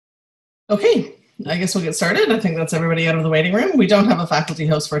Okay, I guess we'll get started. I think that's everybody out of the waiting room. We don't have a faculty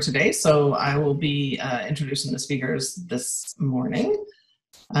host for today, so I will be introducing the speakers this morning.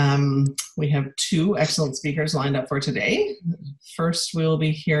 We have two excellent speakers lined up for today. First, we'll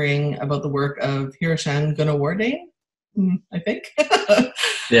be hearing about the work of Hiroshan Gunawardene, I think.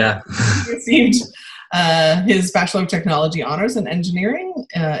 Yeah. He received his Bachelor of Technology Honours in Engineering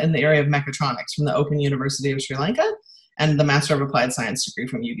in the area of mechatronics from the Open University of Sri Lanka and the Master of Applied Science degree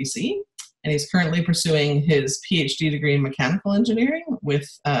from UBC. And he's currently pursuing his PhD degree in mechanical engineering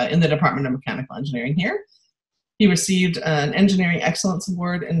in the Department of Mechanical Engineering here. He received an Engineering Excellence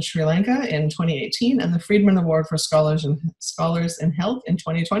Award in Sri Lanka in 2018 and the Friedman Award for Scholars in Health in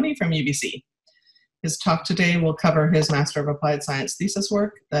 2020 from UBC. His talk today will cover his Master of Applied Science thesis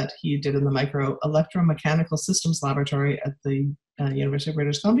work that he did in the Micro Electromechanical Systems Laboratory at the University of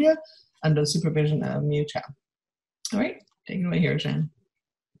British Columbia under the supervision of Miu Chow. All right, take it away here, Jan.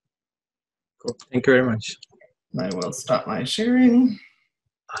 Cool. Thank you very much. I will stop my sharing.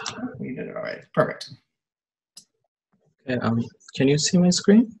 We did it all right. Perfect. Okay, can you see my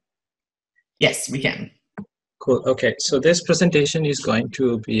screen? Yes, we can. Cool. Okay, so this presentation is going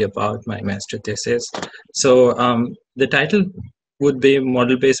to be about my master thesis. So the title would be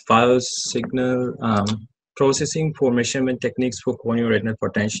Model-Based Biosignal Processing for Measurement Techniques for Corneal-retinal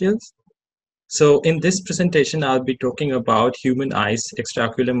Potentials. So in this presentation, I'll be talking about human eyes,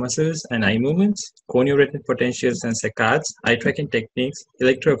 extraocular muscles and eye movements, corneal-retinal potentials and saccades, eye tracking techniques,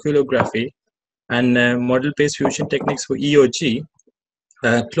 electrooculography, and model-based fusion techniques for EOG,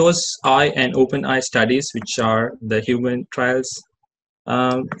 close eye and open eye studies, which are the human trials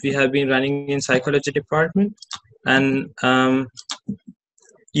we have been running in psychology department, and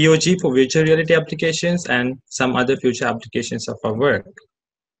EOG for virtual reality applications and some other future applications of our work.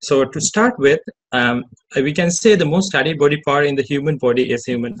 So to start with, we can say the most studied body part in the human body is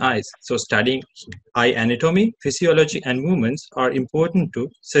human eyes. So studying eye anatomy, physiology, and movements are important to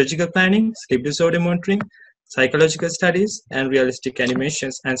surgical planning, sleep disorder monitoring, psychological studies, and realistic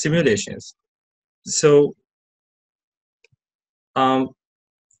animations and simulations. So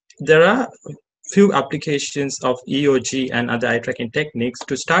there are few applications of EOG and other eye tracking techniques.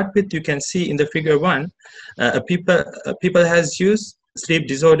 To start with, you can see in the figure 1, people has used sleep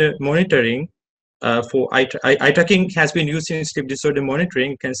disorder monitoring for eye tracking has been used in sleep disorder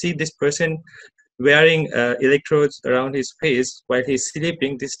monitoring. You can see this person wearing electrodes around his face while he's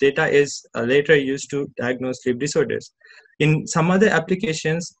sleeping. This data is later used to diagnose sleep disorders. In some other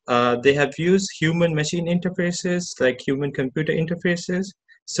applications, they have used human-machine interfaces like human-computer interfaces.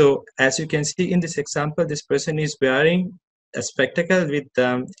 So as you can see in this example, this person is wearing a spectacle with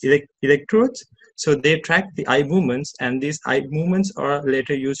electrodes. So they track the eye movements, and these eye movements are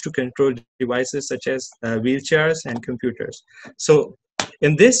later used to control devices such as wheelchairs and computers. So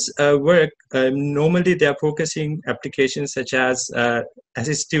in this work, normally they are focusing applications such as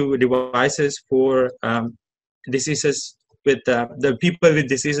assistive devices for diseases with the people with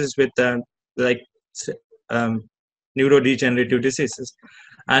diseases with like neurodegenerative diseases.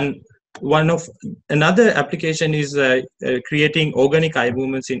 And another application is creating organic eye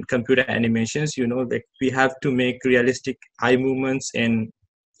movements in computer animations. You know, like we have to make realistic eye movements in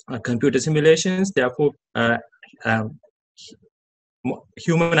computer simulations. Therefore,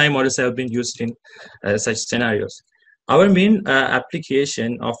 human eye models have been used in such scenarios. Our main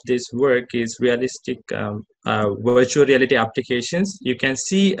application of this work is realistic virtual reality applications. You can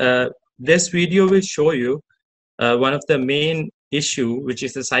see this video will show you one of the main issue, which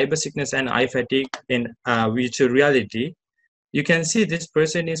is the cybersickness and eye fatigue in virtual reality. You can see this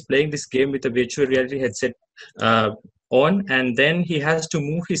person is playing this game with a virtual reality headset on, and then he has to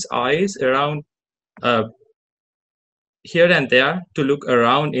move his eyes around here and there to look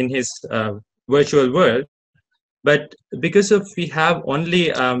around in his virtual world. But because of we have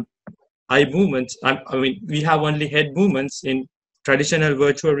only eye movements, I mean, we have only head movements in traditional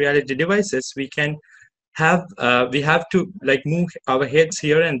virtual reality devices, we have to like move our heads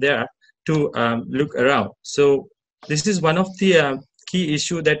here and there to look around. So this is one of the key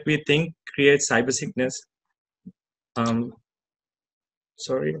issue that we think creates cybersickness.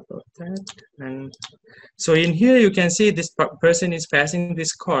 Sorry about that. And so in here you can see this person is passing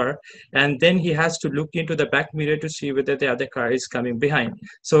this car, and then he has to look into the back mirror to see whether the other car is coming behind.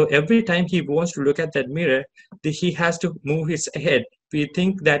 So every time he wants to look at that mirror, he has to move his head. We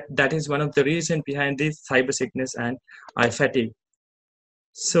think that that is one of the reasons behind this cybersickness and eye fatigue.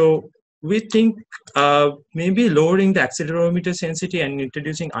 So we think maybe lowering the accelerometer sensitivity and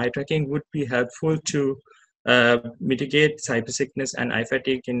introducing eye tracking would be helpful to mitigate cybersickness and eye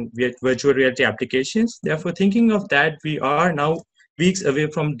fatigue in virtual reality applications. Therefore, thinking of that, we are now weeks away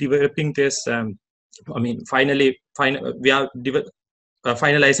from developing this. We are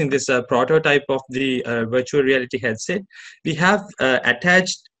finalizing this prototype of the virtual reality headset. We have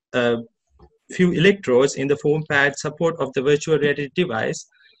attached few electrodes in the foam pad support of the virtual reality device.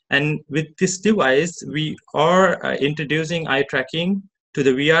 And with this device, we are introducing eye tracking to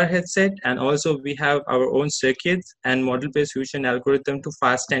the VR headset, and also we have our own circuits and model-based fusion algorithm to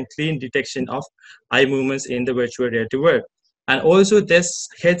fast and clean detection of eye movements in the virtual reality world. And also this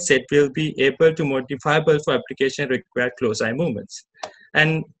headset will be able to modifiable for application required close eye movements.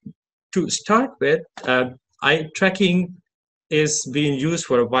 And to start with, eye tracking is being used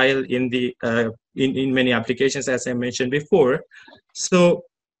for a while in the in many applications, as I mentioned before. So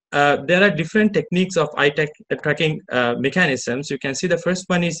there are different techniques of eye tracking mechanisms. You can see the first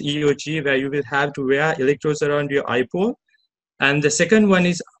one is EOG, where you will have to wear electrodes around your eyeball. And the second one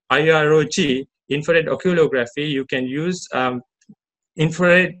is IROG, infrared oculography. You can use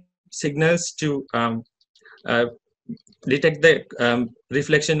infrared signals to detect the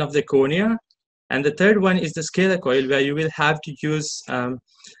reflection of the cornea. And the third one is the scalar coil, where you will have to use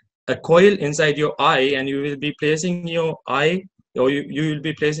a coil inside your eye, and you will be placing your eye, or you will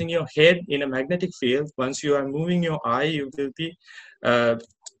be placing your head in a magnetic field. Once you are moving your eye, you will be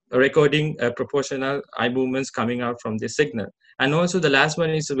recording proportional eye movements coming out from this signal. And also the last one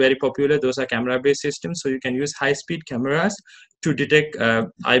is very popular. Those are camera-based systems. So you can use high-speed cameras to detect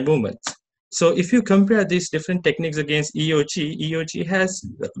eye movements. So if you compare these different techniques against EOG, EOG has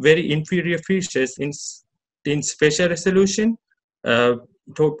very inferior features in spatial resolution,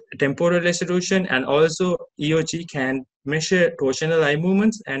 temporal resolution, and also EOG can measure torsional eye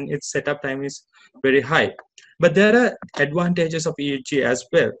movements, and its setup time is very high. But there are advantages of EOG as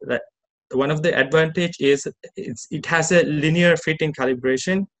well. One of the advantage is it has a linear fit in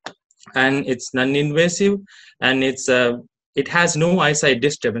calibration, and it's non-invasive, and it has no eyesight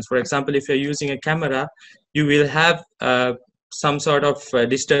disturbance. For example, if you're using a camera, you will have some sort of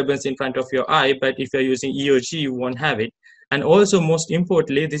disturbance in front of your eye, but if you're using EOG, you won't have it. And also, most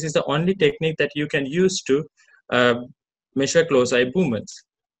importantly, this is the only technique that you can use to measure close eye movements.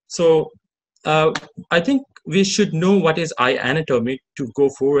 So I think we should know what is eye anatomy to go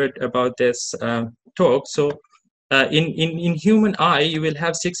forward about this talk. So in human eye, you will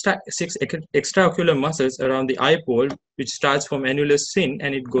have six extraocular muscles around the eyeball, which starts from annulus fin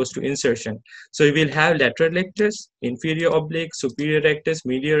and it goes to insertion. So you will have lateral rectus, inferior oblique, superior rectus,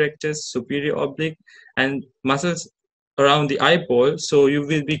 medial rectus, superior oblique, and muscles around the eyeball. So you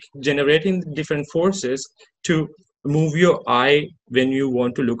will be generating different forces to move your eye when you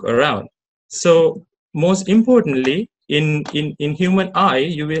want to look around. So most importantly, in human eye,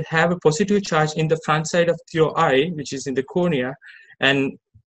 you will have a positive charge in the front side of your eye, which is in the cornea, and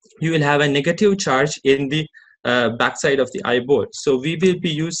you will have a negative charge in the back side of the eyeball. So we will be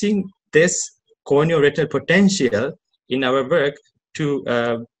using this corneal-retinal potential in our work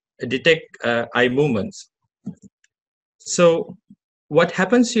to detect eye movements. So what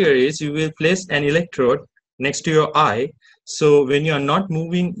happens here is you will place an electrode next to your eye. So when you are not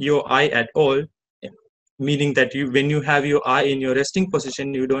moving your eye at all, meaning that when you have your eye in your resting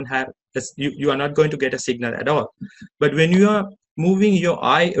position, you don't have you are not going to get a signal at all. But when you are moving your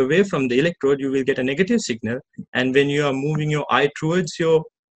eye away from the electrode, you will get a negative signal. And when you are moving your eye towards your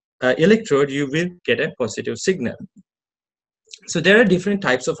electrode, you will get a positive signal. So there are different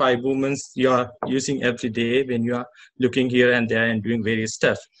types of eye movements you are using every day when you are looking here and there and doing various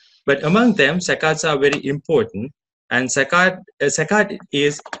stuff. But among them, saccades are very important. And saccade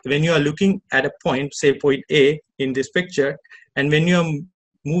is when you are looking at a point, say point A in this picture, and when you are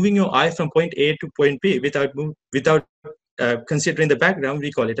moving your eye from point A to point B without considering the background,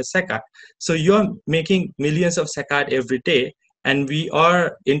 we call it a saccade. So you are making millions of saccades every day, and we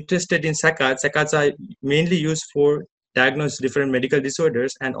are interested in saccades. Saccades are mainly used for diagnose different medical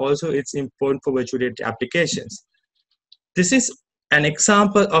disorders, and also it's important for virtual reality applications. This is an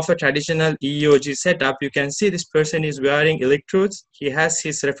example of a traditional EOG setup. You can see this person is wearing electrodes. He has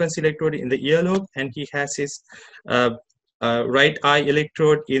his reference electrode in the earlobe, and he has his right eye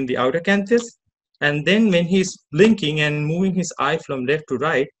electrode in the outer canthus. And then when he's blinking and moving his eye from left to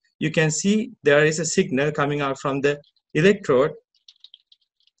right, you can see there is a signal coming out from the electrode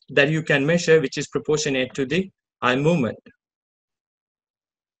that you can measure, which is proportionate to the eye movement.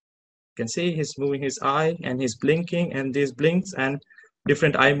 You can see he's moving his eye and he's blinking, and these blinks and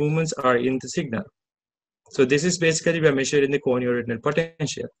different eye movements are in the signal. So this is basically we're measuring the corneal-retinal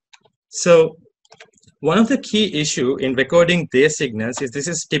potential. So one of the key issue in recording their signals is this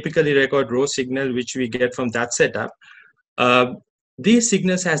is typically record raw signal which we get from that setup. These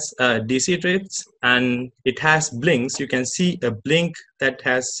signals has DC drifts and it has blinks. You can see a blink that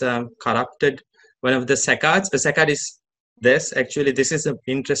has corrupted one of the saccades. A saccade is this. Actually, this is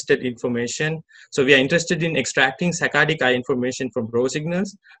interested information. So we are interested in extracting saccadic eye information from raw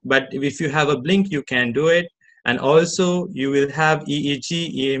signals. But if you have a blink, you can do it. And also, you will have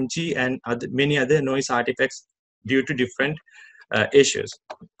EEG, EMG, and many other noise artifacts due to different issues.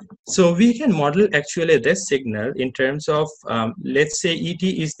 So we can model actually this signal in terms of, let's say ET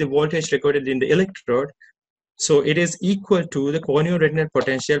is the voltage recorded in the electrode. So it is equal to the corneal-retinal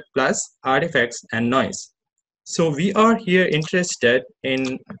potential plus artifacts and noise. So we are here interested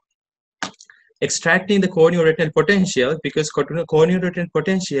in extracting the corneal-retinal potential because corneal-retinal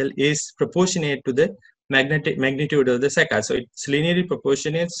potential is proportionate to the magnitude of the saccade. So it's linearly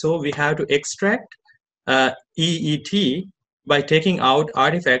proportionate. So we have to extract EET by taking out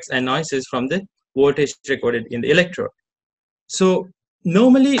artifacts and noises from the voltage recorded in the electrode. So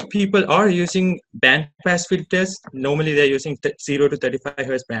normally people are using bandpass filters. Normally they're using 0 to 35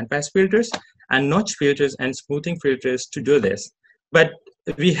 Hz bandpass filters and notch filters and smoothing filters to do this. But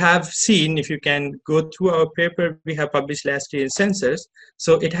we have seen, if you can go through our paper we have published last year in sensors,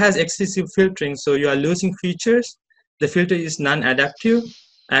 so it has excessive filtering, so you are losing features. The filter is non-adaptive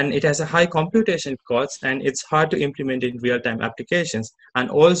and it has a high computation cost and it's hard to implement in real-time applications. And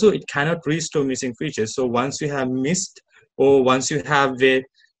also it cannot restore missing features. So once you have missed or once you have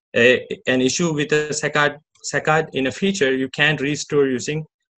an issue with a saccade in a feature, you can't restore using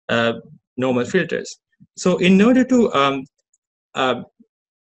normal filters. So in order to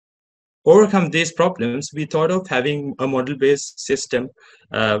overcome these problems, we thought of having a model-based system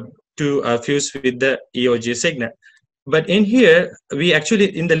to fuse with the EOG signal. But in here, we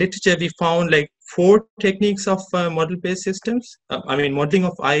actually, in the literature, we found like 4 techniques of model-based systems. I mean, modeling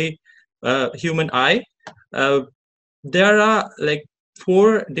of human eye. There are like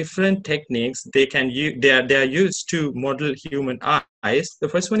 4 different techniques they can use. They are used to model human eyes. The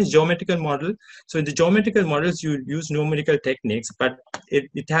first one is geometrical model. So in the geometrical models, you use numerical techniques, but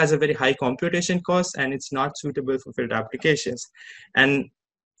it has a very high computation cost and it's not suitable for field applications. And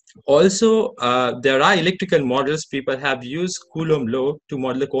also, there are electrical models. People have used Coulomb law to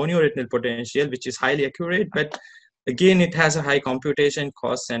model the corneal-retinal potential, which is highly accurate, but again, it has a high computation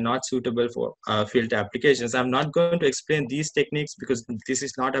cost and not suitable for field applications. I'm not going to explain these techniques because this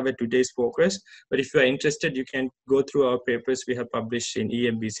is not our today's focus, but if you are interested, you can go through our papers we have published in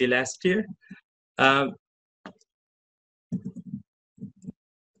EMBC last year.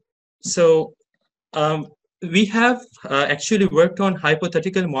 We have actually worked on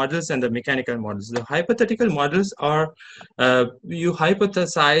hypothetical models and the mechanical models. The hypothetical models are you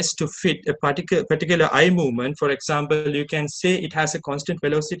hypothesize to fit a particular eye movement. For example, you can say it has a constant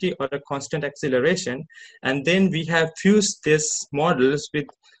velocity or a constant acceleration, and then we have fused these models with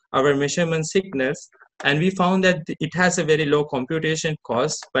our measurement signals, and we found that it has a very low computation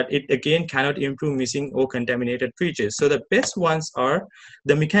cost, but it again cannot improve missing or contaminated features. So the best ones are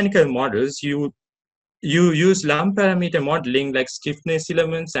the mechanical models. You use lump parameter modeling like stiffness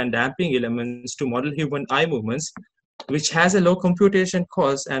elements and damping elements to model human eye movements, which has a low computation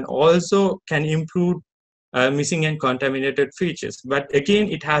cost and also can improve missing and contaminated features. But again,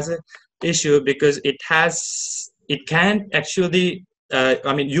 it has an issue because it can't actually,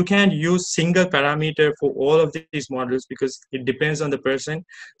 I mean, you can't use single parameter for all of these models because it depends on the person.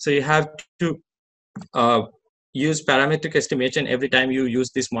 So you have to use parametric estimation every time you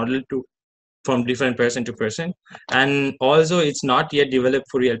use this model from different person to person, and also it's not yet developed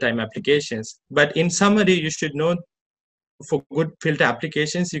for real-time applications. But in summary, you should know for good filter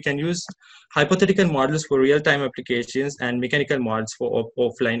applications, you can use hypothetical models for real-time applications and mechanical models for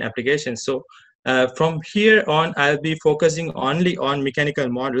offline applications. So from here on, I'll be focusing only on mechanical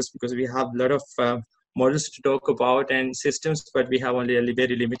models because we have a lot of models to talk about and systems, but we have only a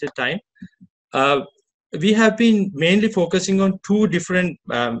very limited time. We have been mainly focusing on 2 different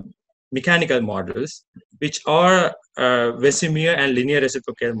mechanical models, which are Wessimer and linear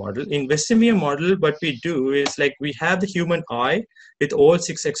reciprocal model. In Wessimer model, what we do is like we have the human eye with all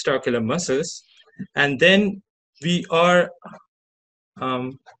 6 extraocular muscles, and then we are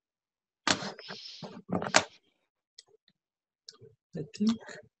I think,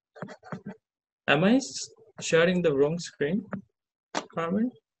 am I sharing the wrong screen, Carmen?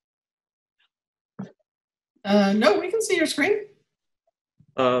 No, we can see your screen.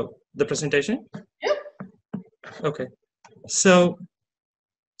 The presentation? Yep. Okay. So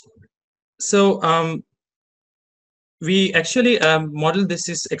we actually modeled this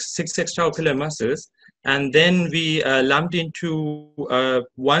is 6 extraocular muscles, and then we lumped into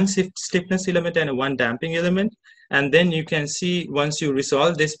 1 stiffness element and 1 damping element, And then you can see once you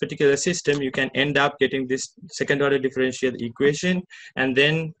resolve this particular system, you can end up getting this second order differential equation, and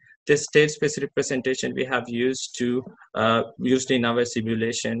then the state space representation we have used used in our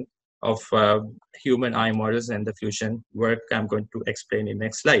simulation of human eye models and the fusion work I'm going to explain in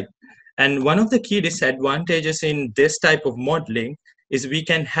next slide. And one of the key disadvantages in this type of modeling is we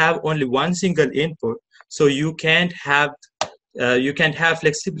can have only one single input, so you can't have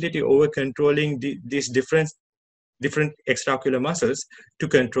flexibility over controlling these different extraocular muscles to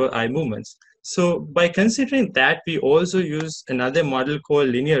control eye movements. So by considering that, we also use another model called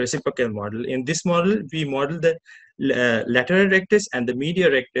linear reciprocal model. In this model, we model the lateral rectus and the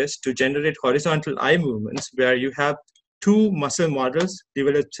medial rectus to generate horizontal eye movements, where you have two muscle models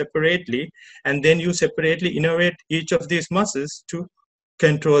developed separately, and then you separately innervate each of these muscles to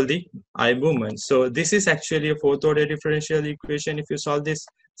control the eye movement. So this is actually a fourth order differential equation if you solve this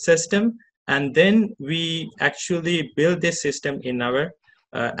system, and then we actually build this system in our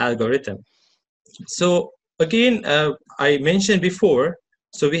algorithm. So again, I mentioned before,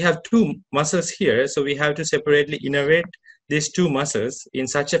 so we have two muscles here, so we have to separately innervate these two muscles in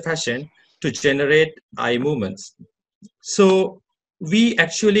such a fashion to generate eye movements. So we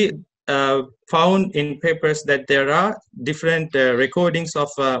actually found in papers that there are different recordings of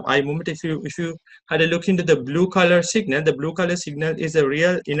eye movement. If you had a look into the blue color signal, the blue color signal is a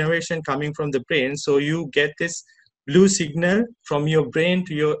real innervation coming from the brain. So you get this blue signal from your brain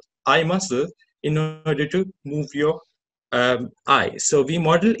to your eye muscle in order to move your eye. So we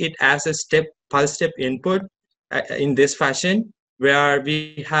model it as a pulse step input in this fashion, where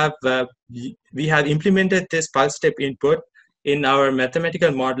we have implemented this pulse step input in our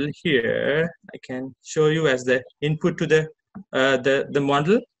mathematical model here. I can show you as the input to the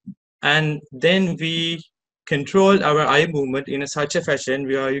model, and then we control our eye movement in such a fashion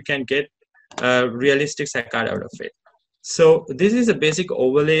where you can get a realistic saccade out of it. So this is a basic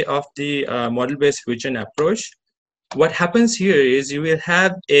overlay of the model-based fusion approach. What happens here is you will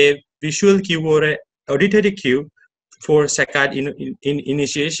have a visual cue or an auditory cue for saccade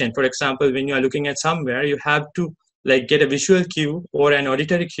initiation. For example, when you are looking at somewhere, you have to like get a visual cue or an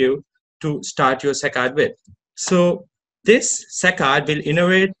auditory cue to start your saccade with. So this saccade will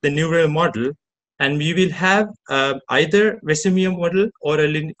innervate the neural model, and we will have either Weissmuir model or the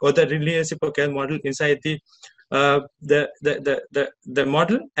linear reciprocal model inside the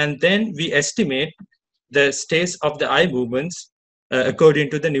model, and then we estimate the states of the eye movements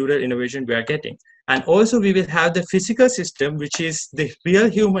according to the neural innervation we are getting. And also we will have the physical system, which is the real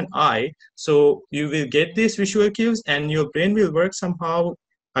human eye. So you will get these visual cues and your brain will work somehow.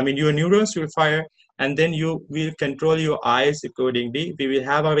 I mean, your neurons will fire, and then you will control your eyes accordingly. We will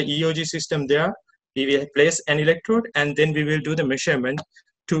have our EOG system there. We will place an electrode, and then we will do the measurement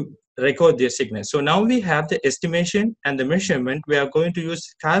to record their signal. So now we have the estimation and the measurement. We are going to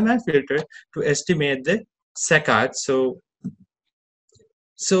use Kalman filter to estimate the saccade. So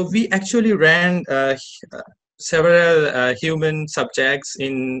we actually ran several human subjects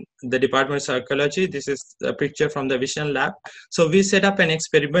in the Department of Psychology. This is a picture from the Vision Lab. So we set up an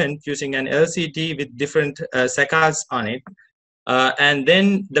experiment using an LCD with different saccades on it. And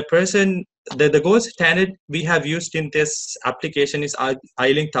then the gold standard we have used in this application is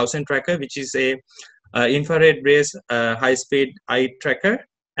iLink 1000 tracker, which is a infrared based high-speed eye tracker.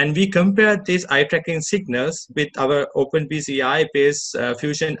 And we compared these eye tracking signals with our OpenBCI based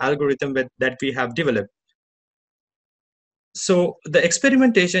fusion algorithm that we have developed. So the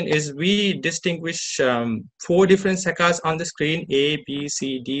experimentation is we distinguish 4 different saccades on the screen, A, B,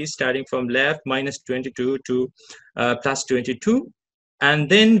 C, D, starting from left -22 to +22. And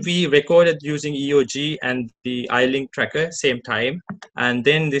then we recorded using EOG and the iLink tracker same time. And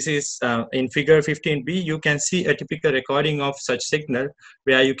then this is in figure 15B, you can see a typical recording of such signal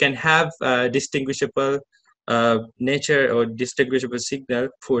where you can have distinguishable nature or distinguishable signal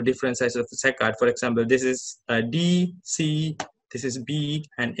for different sizes of the saccade. For example, this is D, C, this is B,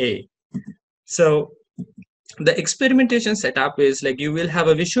 and A. So the experimentation setup is like you will have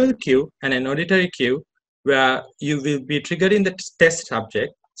a visual cue and an auditory cue, where you will be triggering the test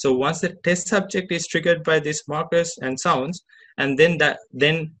subject. So once the test subject is triggered by these markers and sounds, and then the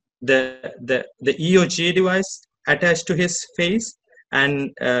EOG device attached to his face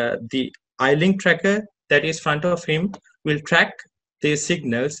and the iLink tracker that is front of him will track these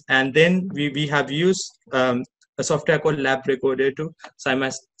signals, and then we have used a software called Lab Recorder to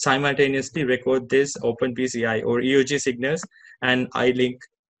simultaneously record this OpenBCI or EOG signals and iLink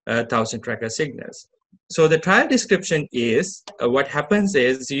 1000 tracker signals. So the trial description is what happens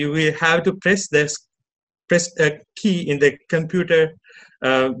is you will have to press a key in the computer,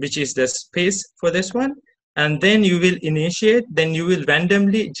 which is the space for this one, and then you will initiate, then you will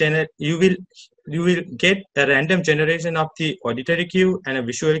randomly generate, you will get a random generation of the auditory cue and a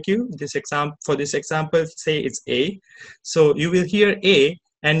visual cue. For this example, say it's A. So you will hear A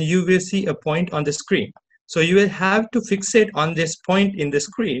and you will see a point on the screen. So you will have to fixate on this point in the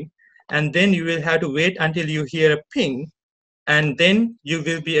screen, and then you will have to wait until you hear a ping, and then you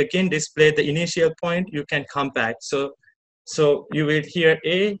will be again display the initial point. You can come back. So you will hear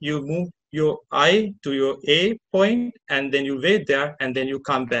A, you move your eye to your A point, and then you wait there, and then you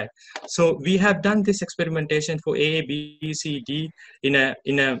come back. So we have done this experimentation for A, B, C, D in a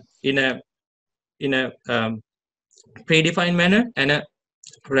predefined manner and a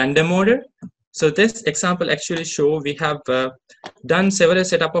random order. So this example actually show we have done several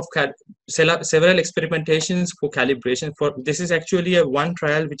several experimentations for calibration. For this is actually a one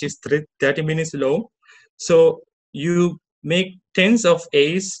trial which is 30 minutes long. So you make tens of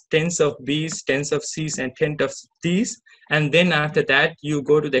A's, tens of B's, tens of C's, and tens of D's, and then after that you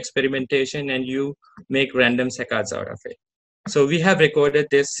go to the experimentation and you make random saccades out of it. So we have recorded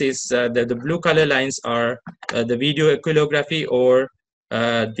this. Is the blue color lines are the Biosignal or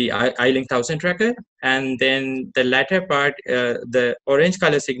the iLink 1000 tracker, and then the latter part, the orange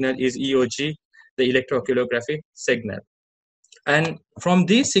color signal is EOG, the electrooculography signal. And from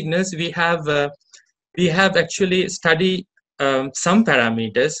these signals, we have actually studied some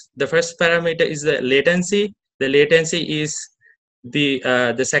parameters. The first parameter is the latency. The latency is the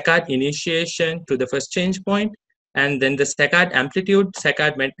saccade initiation to the first change point, and then the saccade amplitude.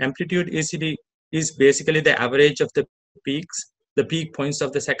 Saccade amplitude is basically the average of the peaks, the peak points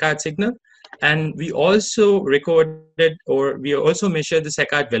of the saccade signal. And we also recorded, or we also measured the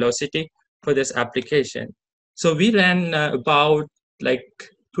saccade velocity for this application. So we ran about like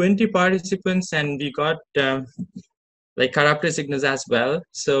 20 participants, and we got like character signals as well.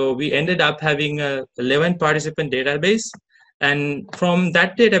 So we ended up having a 11 participant database. And from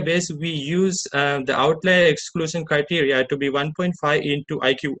that database, we use the outlier exclusion criteria to be 1.5 into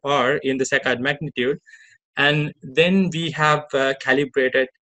IQR in the saccade magnitude. And then we have calibrated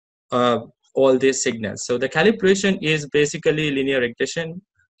all these signals. So the calibration is basically linear regression.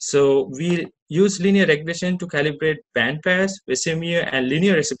 So we use linear regression to calibrate bandpass, Vesemir, and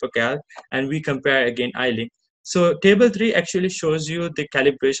linear reciprocal, and we compare again iLink. So table 3 actually shows you the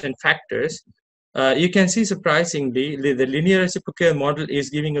calibration factors. You can see, surprisingly, the linear reciprocal model is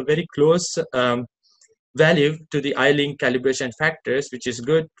giving a very close value to the iLink calibration factors, which is a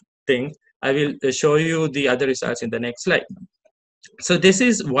good thing. I will show you the other results in the next slide. So this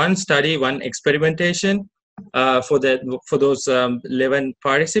is one study, one experimentation for those 11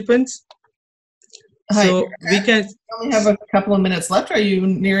 participants. Hi, so we can only have a couple of minutes left. Are you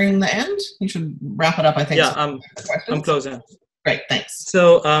nearing the end? You should wrap it up, I think. Yeah, I'm closing. Great, thanks.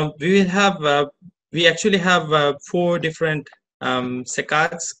 So we will have we actually have 4 different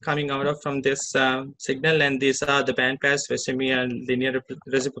saccades coming out of from this signal, and these are the bandpass, Vesemir, and linear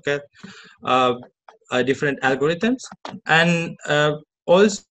reciprocal different algorithms. And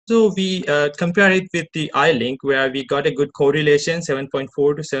also we compare it with the iLink, where we got a good correlation,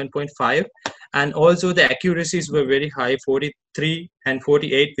 7.4 to 7.5, and also the accuracies were very high, 43 and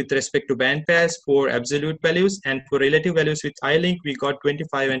 48 with respect to bandpass for absolute values, and for relative values with iLink we got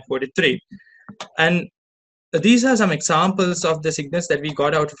 25 and 43. And these are some examples of the signals that we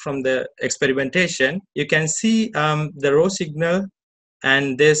got out from the experimentation. You can see the raw signal,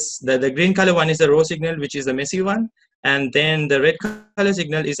 and the green color one is the raw signal, which is the messy one, and then the red color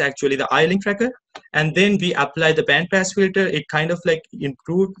signal is actually the iLink tracker. And then we apply the bandpass filter. It kind of like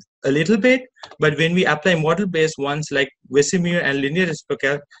improved a little bit, but when we apply model-based ones like Vesemir and linear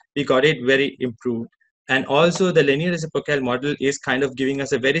reciprocal, we got it very improved. And also the linear reciprocal model is kind of giving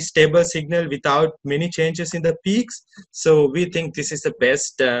us a very stable signal without many changes in the peaks. So we think this is the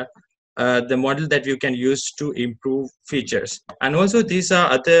best the model that you can use to improve features. And also these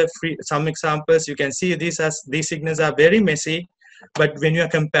are some examples. You can see these signals are very messy, but when you are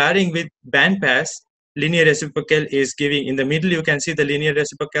comparing with bandpass, linear reciprocal is giving, in the middle you can see the linear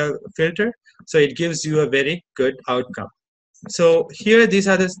reciprocal filter, so it gives you a very good outcome. So here these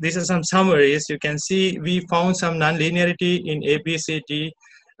are some summaries. You can see we found some non-linearity in A, B, C, D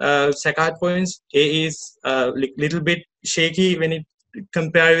saccade points. A is a little bit shaky when it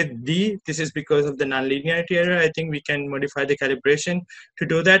compared with D. This is because of the non-linearity error. I think we can modify the calibration to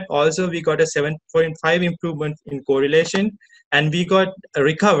do that. Also, we got a 7.5 improvement in correlation, and we got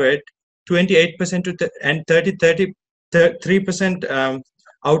recovered 28% and 33%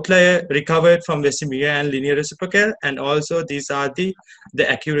 outlier recovered from SBME and linear reciprocal, and also these are the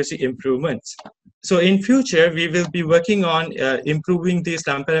accuracy improvements. So in future, we will be working on improving these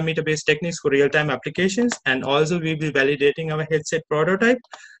lump parameter-based techniques for real-time applications, and also we will be validating our headset prototype.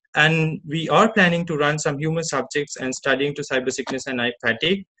 And we are planning to run some human subjects and studying to cybersickness and eye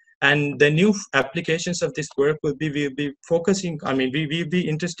fatigue. And the new applications of this work will be, we'll be focusing, I mean, we will be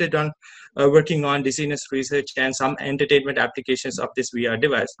interested on working on dizziness research and some entertainment applications of this VR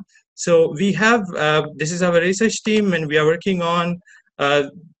device. So we have, this is our research team, and we are working on,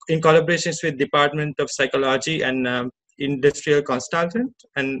 in collaborations with Department of Psychology and Industrial Consultant,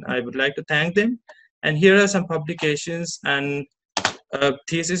 and I would like to thank them. And here are some publications and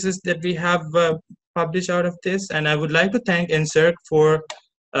theses that we have published out of this. And I would like to thank NSERC for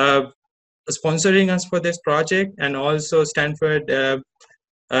sponsoring us for this project, and also Stanford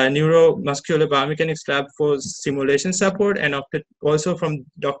Neuromuscular Biomechanics Lab for simulation support, and also from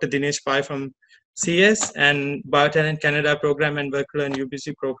Dr. Dinesh Pai from CS, and Biotalent Canada program and Berkeley and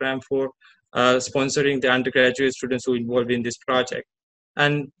UBC program for sponsoring the undergraduate students who are involved in this project.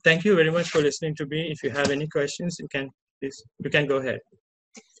 And thank you very much for listening to me. If you have any questions, you can go ahead.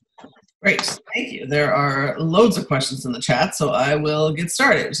 Great, thank you. There are loads of questions in the chat, so I will get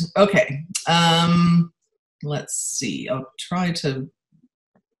started. Okay, let's see. I'll try to,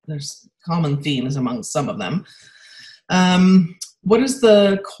 there's common themes among some of them. What is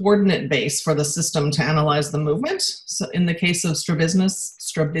the coordinate base for the system to analyze the movement? So in the case of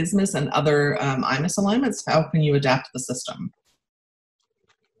strabismus and other eye misalignments, how can you adapt the system?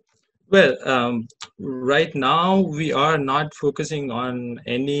 Well, right now we are not focusing on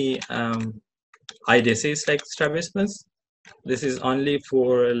any eye disease like strabismus. This is only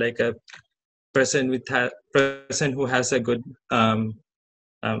for like a person who has a good eye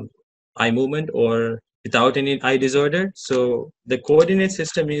movement or without any eye disorder. So the coordinate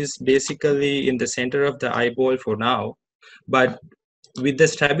system is basically in the center of the eyeball for now. But with the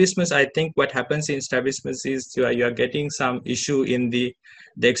strabismus, I think what happens in strabismus is you are getting some issue in the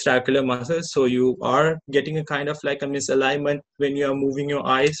extraocular muscles. So you are getting a kind of like a misalignment when you are moving your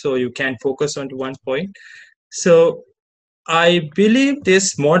eye, so you can't focus on one point. So I believe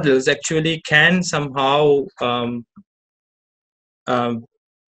these models actually can somehow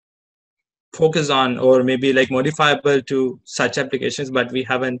focus on, or maybe like modifiable to such applications, but we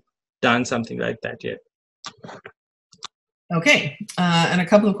haven't done something like that yet. Okay, and a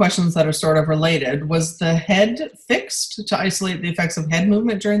couple of questions that are sort of related. Was the head fixed to isolate the effects of head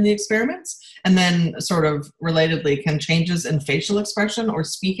movement during the experiments? And then sort of relatedly, can changes in facial expression or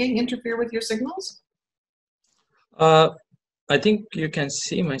speaking interfere with your signals? I think you can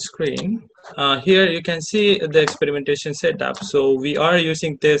see my screen. Here you can see the experimentation setup. So we are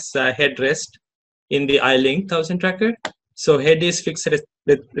using this headrest in the iLink 1000 tracker. So head is fixed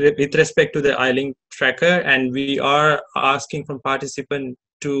with respect to the iLink tracker, and we are asking from participant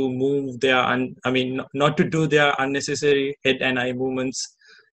to move their, not to do their unnecessary head and eye movements.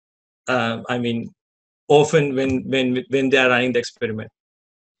 Often when they are running the experiment.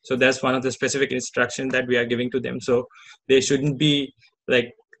 So that's one of the specific instructions that we are giving to them. So they shouldn't be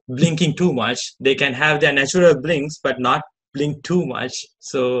like blinking too much. They can have their natural blinks, but not blink too much.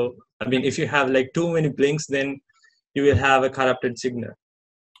 So, I mean, if you have like too many blinks, then you will have a corrupted signal.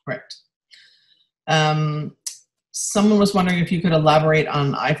 Right. Someone was wondering if you could elaborate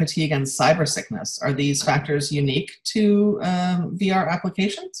on eye fatigue and cybersickness. Are these factors unique to VR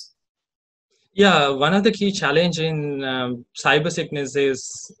applications? Yeah, one of the key challenge in cybersickness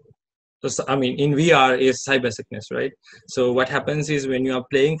is, in VR is cybersickness, right? So what happens is when you are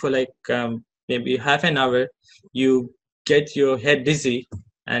playing for like maybe half an hour, you get your head dizzy,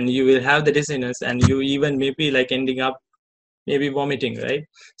 and you will have the dizziness, and you even maybe like ending up maybe vomiting, right?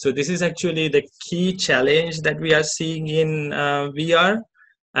 So this is actually the key challenge that we are seeing in VR.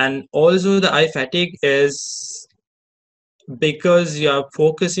 And also the eye fatigue is because you are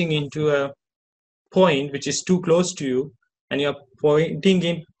focusing into a point which is too close to you, and you are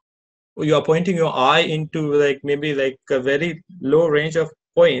pointing your eye into like maybe like a very low range of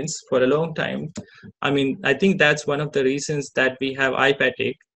points for a long time. I think that's one of the reasons that we have eye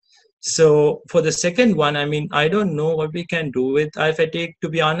fatigue. So for the second one, I don't know what we can do with eye fatigue, to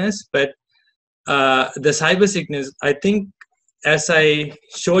be honest, but the cybersickness, I think, as I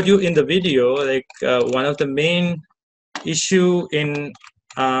showed you in the video, like one of the main issue in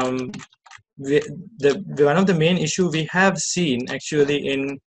one of the main issue we have seen actually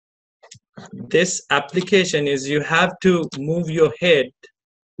in this application is you have to move your head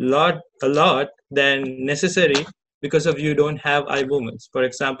a lot than necessary because of you don't have eye movements. For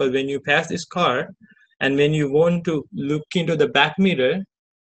example, when you pass this car and when you want to look into the back mirror,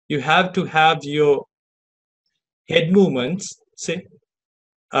 you have to have your head movements, say,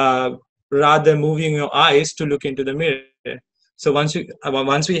 rather than moving your eyes to look into the mirror. So once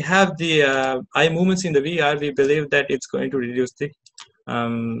we have the eye movements in the VR, we believe that it's going to reduce the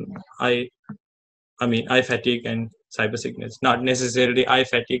eye fatigue and cybersickness. Not necessarily eye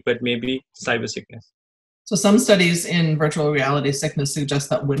fatigue, but maybe cybersickness. So some studies in virtual reality sickness suggest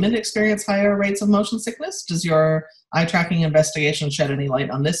that women experience higher rates of motion sickness. Does your eye tracking investigation shed any light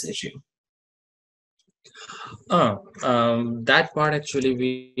on this issue? That part actually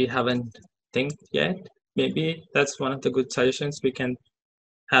we haven't think yet. Maybe that's one of the good suggestions we can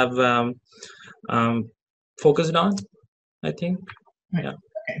have focused on, I think. Right. Yeah.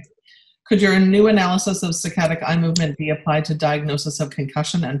 Okay. Could your new analysis of saccadic eye movement be applied to diagnosis of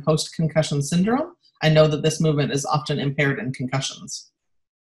concussion and post-concussion syndrome? I know that this movement is often impaired in concussions.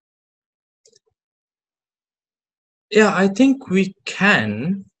 Yeah, I think we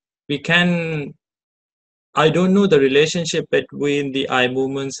can. I don't know the relationship between the eye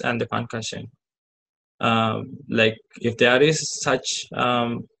movements and the concussion. Like if there is such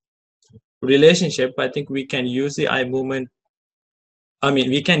relationship, I think we can use the eye movement.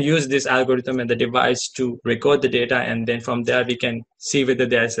 We can use this algorithm and the device to record the data, and then from there we can see whether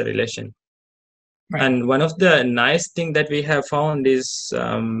there is a relation. Right. And one of the nice thing that we have found is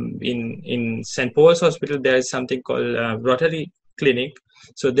in St. Paul's Hospital, there is something called Rotary Clinic.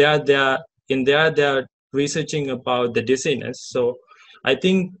 So they are researching about the dizziness. So I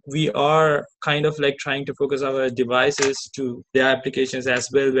think we are kind of like trying to focus our devices to their applications as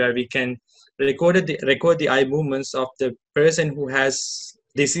well, where we can record the eye movements of the person who has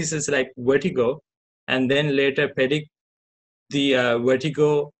diseases like vertigo, and then later predict the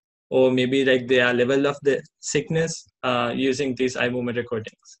vertigo or maybe like their level of the sickness using these eye movement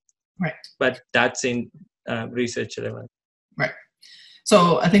recordings. Right. But that's in research level. Right.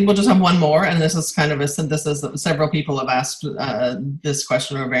 So I think we'll just have one more, and this is kind of a synthesis that several people have asked this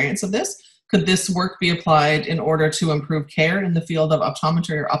question or variants of this. Could this work be applied in order to improve care in the field of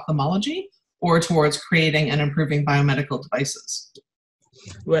optometry or ophthalmology, or towards creating and improving biomedical devices?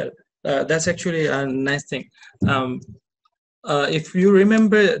 Well, that's actually a nice thing. If you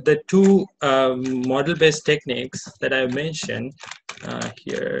remember the two model-based techniques that I mentioned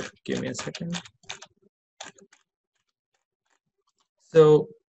here, give me a second. So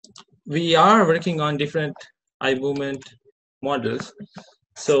we are working on different eye movement models.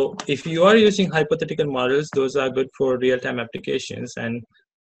 So if you are using hypothetical models, those are good for real-time applications, and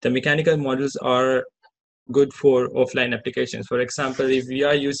the mechanical models are good for offline applications. For example, if we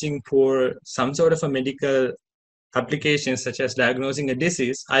are using for some sort of a medical applications such as diagnosing a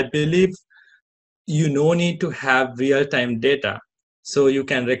disease, I believe you no need to have real-time data. So you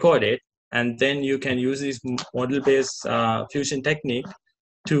can record it, and then you can use this model-based fusion technique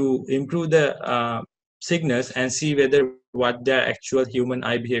to improve the signals and see whether what their actual human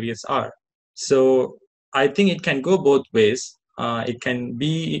eye behaviors are. So I think it can go both ways. It can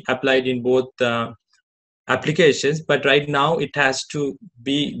be applied in both applications, but right now it has to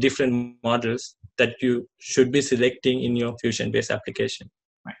be different models that you should be selecting in your fusion-based application.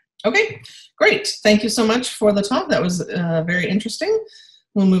 Right. Okay, great. Thank you so much for the talk. That was very interesting.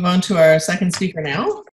 We'll move on to our second speaker now.